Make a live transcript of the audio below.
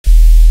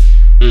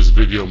This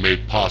video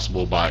made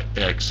possible by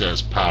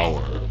XS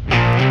Power.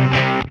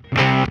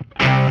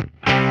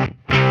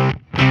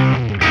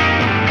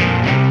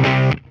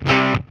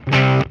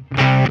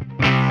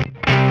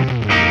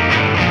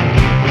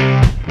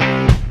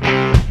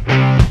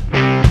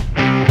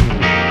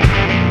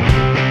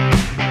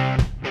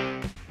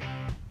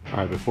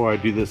 Alright, before I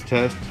do this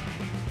test,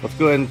 let's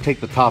go ahead and take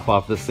the top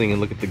off this thing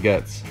and look at the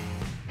guts.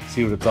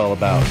 See what it's all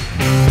about.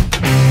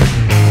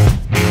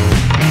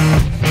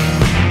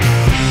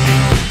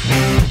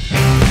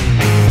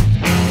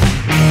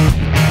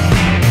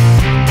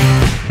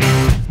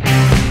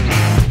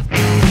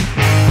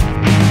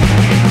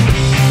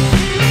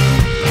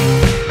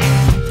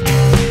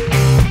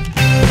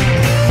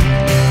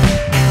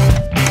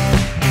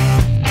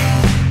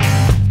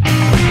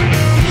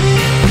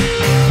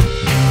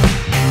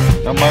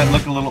 That might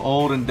look a little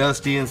old and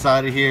dusty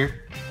inside of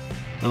here,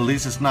 but at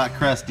least it's not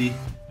crusty.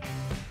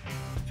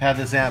 I've had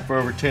this amp for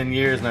over 10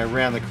 years and I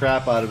ran the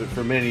crap out of it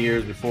for many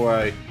years before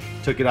I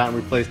took it out and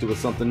replaced it with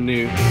something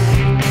new.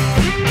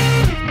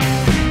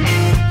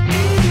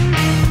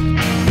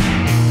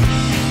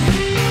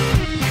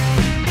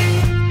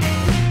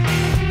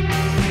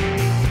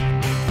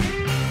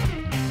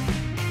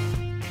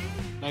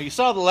 Now you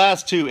saw the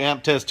last two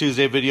Amp Test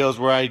Tuesday videos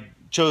where I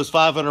chose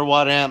 500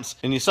 watt amps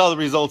and you saw the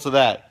results of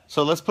that.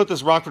 So let's put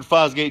this Rockford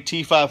Fosgate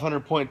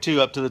T500.2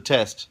 up to the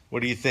test.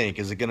 What do you think?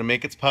 Is it going to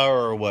make its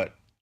power or what?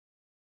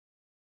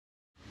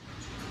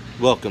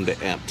 Welcome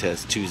to Amp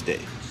Test Tuesday.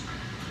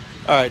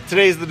 Alright,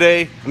 today's the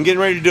day. I'm getting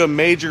ready to do a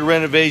major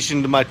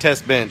renovation to my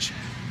test bench.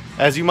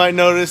 As you might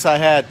notice, I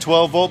had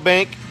 12 volt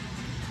bank,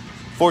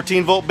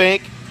 14 volt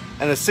bank,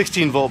 and a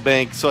 16 volt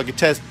bank so I could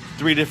test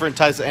 3 different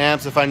types of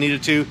amps if I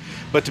needed to.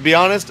 But to be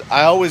honest,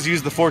 I always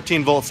use the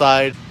 14 volt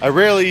side. I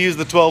rarely use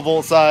the 12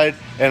 volt side,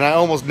 and I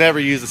almost never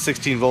use the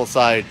 16 volt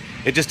side.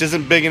 It just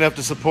isn't big enough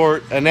to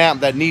support an amp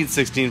that needs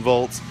 16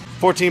 volts.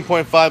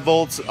 14.5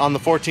 volts on the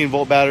 14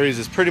 volt batteries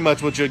is pretty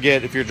much what you'll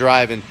get if you're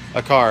driving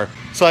a car.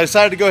 So I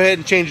decided to go ahead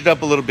and change it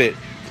up a little bit.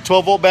 The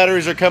 12 volt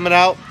batteries are coming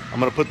out. I'm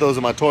gonna put those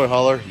in my toy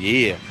hauler.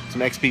 Yeah,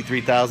 some XP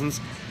 3000s.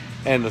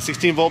 And the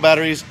 16 volt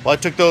batteries, well, I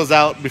took those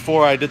out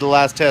before I did the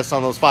last test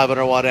on those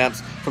 500 watt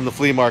amps from the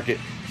flea market.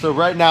 So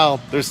right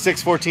now, there's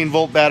 6 14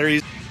 volt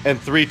batteries and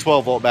 3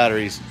 12 volt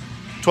batteries.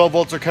 12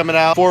 volts are coming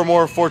out, 4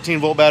 more 14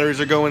 volt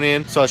batteries are going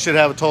in, so I should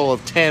have a total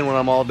of 10 when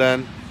I'm all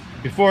done.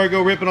 Before I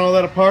go ripping all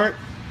that apart,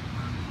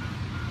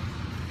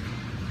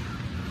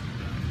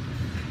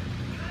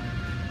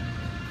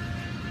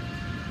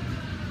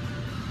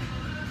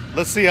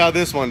 let's see how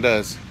this one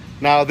does.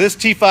 Now this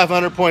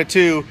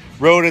T500.2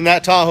 rode in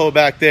that Tahoe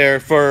back there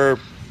for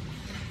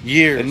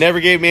years. It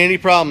never gave me any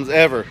problems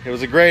ever. It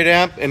was a great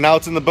amp and now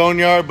it's in the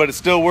boneyard, but it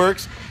still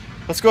works.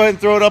 Let's go ahead and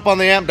throw it up on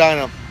the amp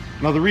dyno.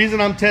 Now the reason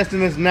I'm testing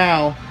this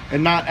now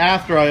and not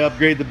after I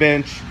upgrade the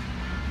bench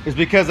is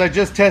because I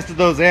just tested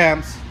those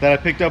amps that I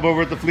picked up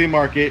over at the flea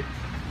market,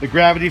 the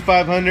Gravity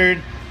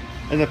 500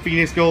 and the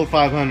Phoenix Gold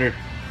 500.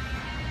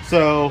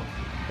 So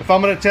if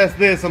I'm going to test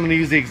this, I'm going to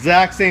use the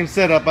exact same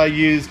setup I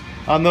used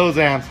on those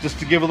amps just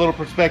to give a little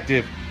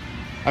perspective.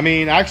 I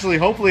mean, actually,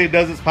 hopefully it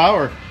does its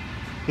power.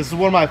 This is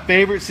one of my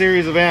favorite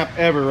series of amp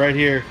ever right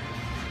here.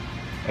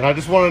 And I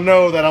just want to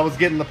know that I was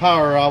getting the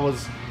power I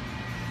was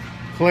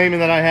claiming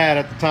that I had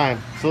at the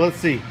time. So let's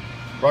see.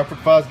 Rockford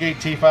Fosgate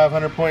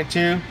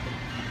T500.2.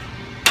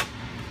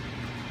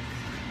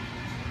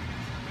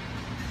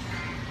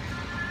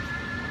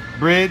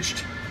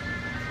 Bridged.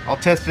 I'll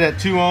test it at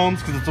 2 ohms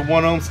because it's a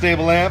 1 ohm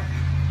stable amp.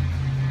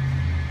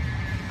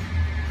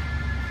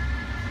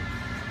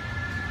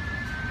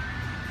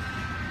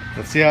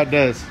 Let's see how it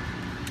does.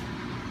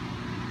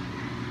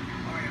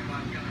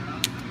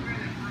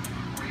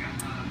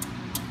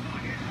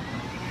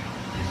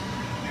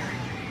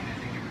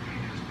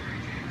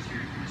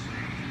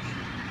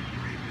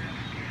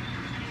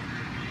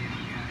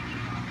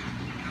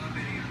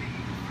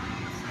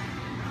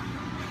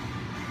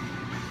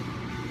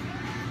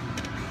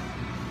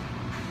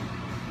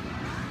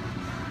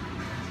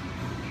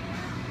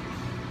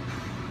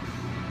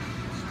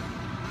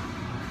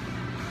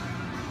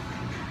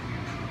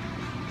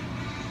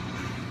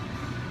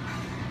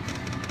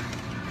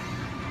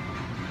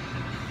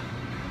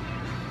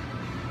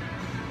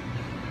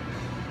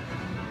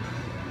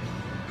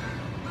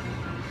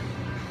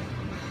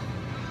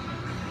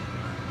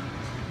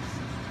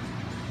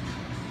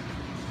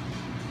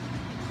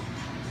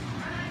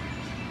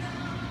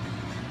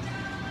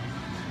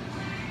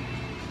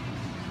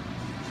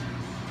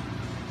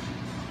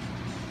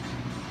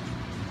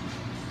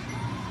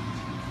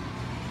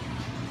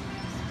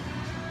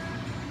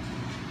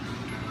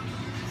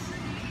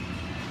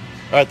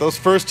 Alright, those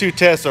first 2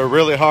 tests are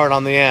really hard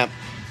on the amp.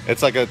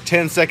 It's like a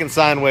 10-second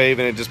sine wave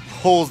and it just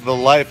pulls the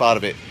life out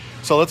of it.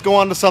 So let's go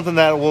on to something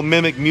that will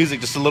mimic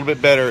music just a little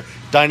bit better,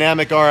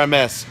 dynamic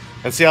RMS,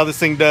 and see how this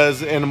thing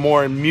does in a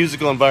more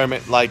musical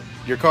environment like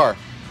your car.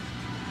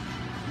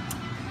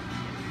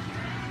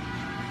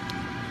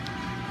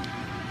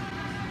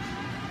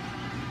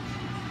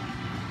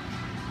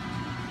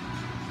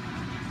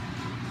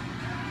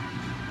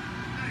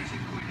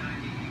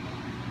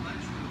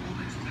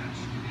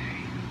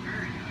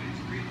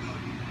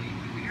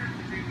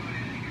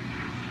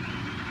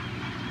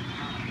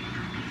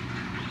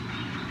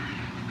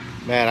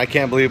 Man, I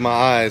can't believe my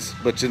eyes.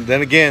 But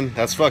then again,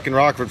 that's fucking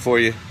Rockford for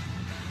you.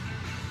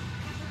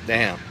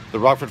 Damn. The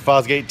Rockford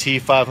Fosgate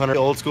T500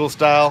 old school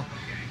style,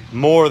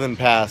 more than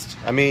passed.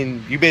 I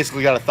mean, you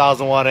basically got a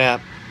 1,000 watt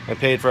amp and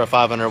paid for a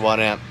 500 watt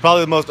amp.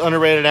 Probably the most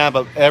underrated amp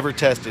I've ever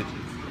tested.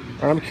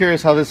 I'm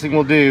curious how this thing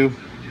will do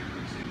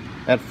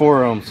at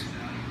 4 ohms.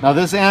 Now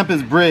this amp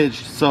is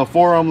bridged, so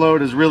 4 ohm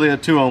load is really a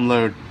 2 ohm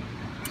load.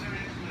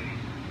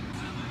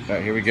 All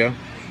right, here we go.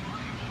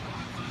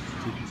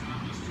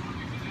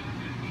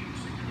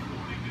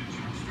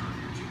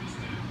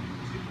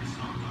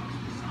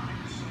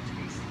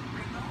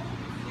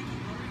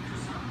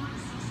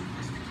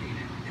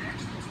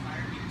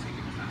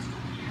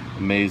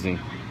 Amazing.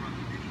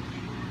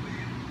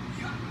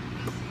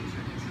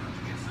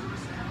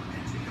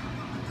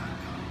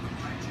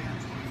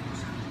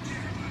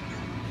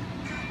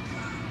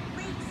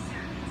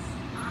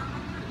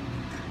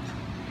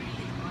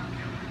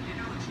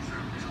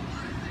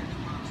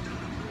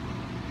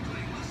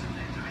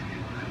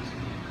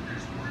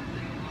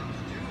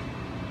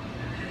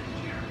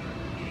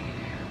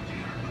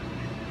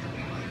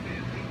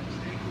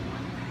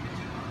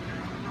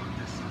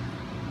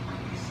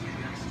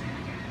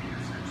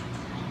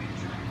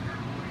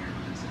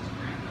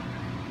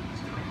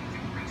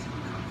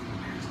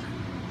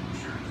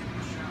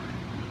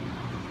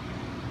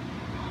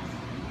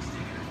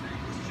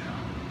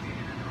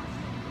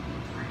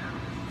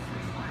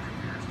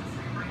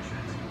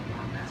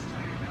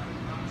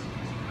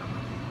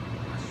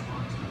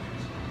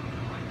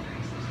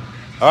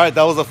 Alright,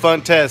 that was a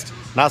fun test.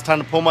 Now it's time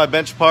to pull my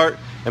bench apart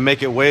and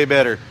make it way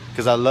better,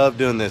 because I love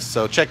doing this.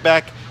 So check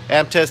back,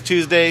 Amp Test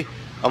Tuesday.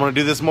 I'm going to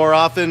do this more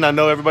often. I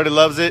know everybody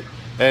loves it,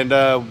 and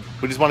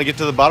we just want to get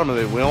to the bottom of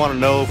it. We don't want to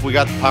know if we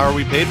got the power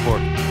we paid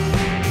for.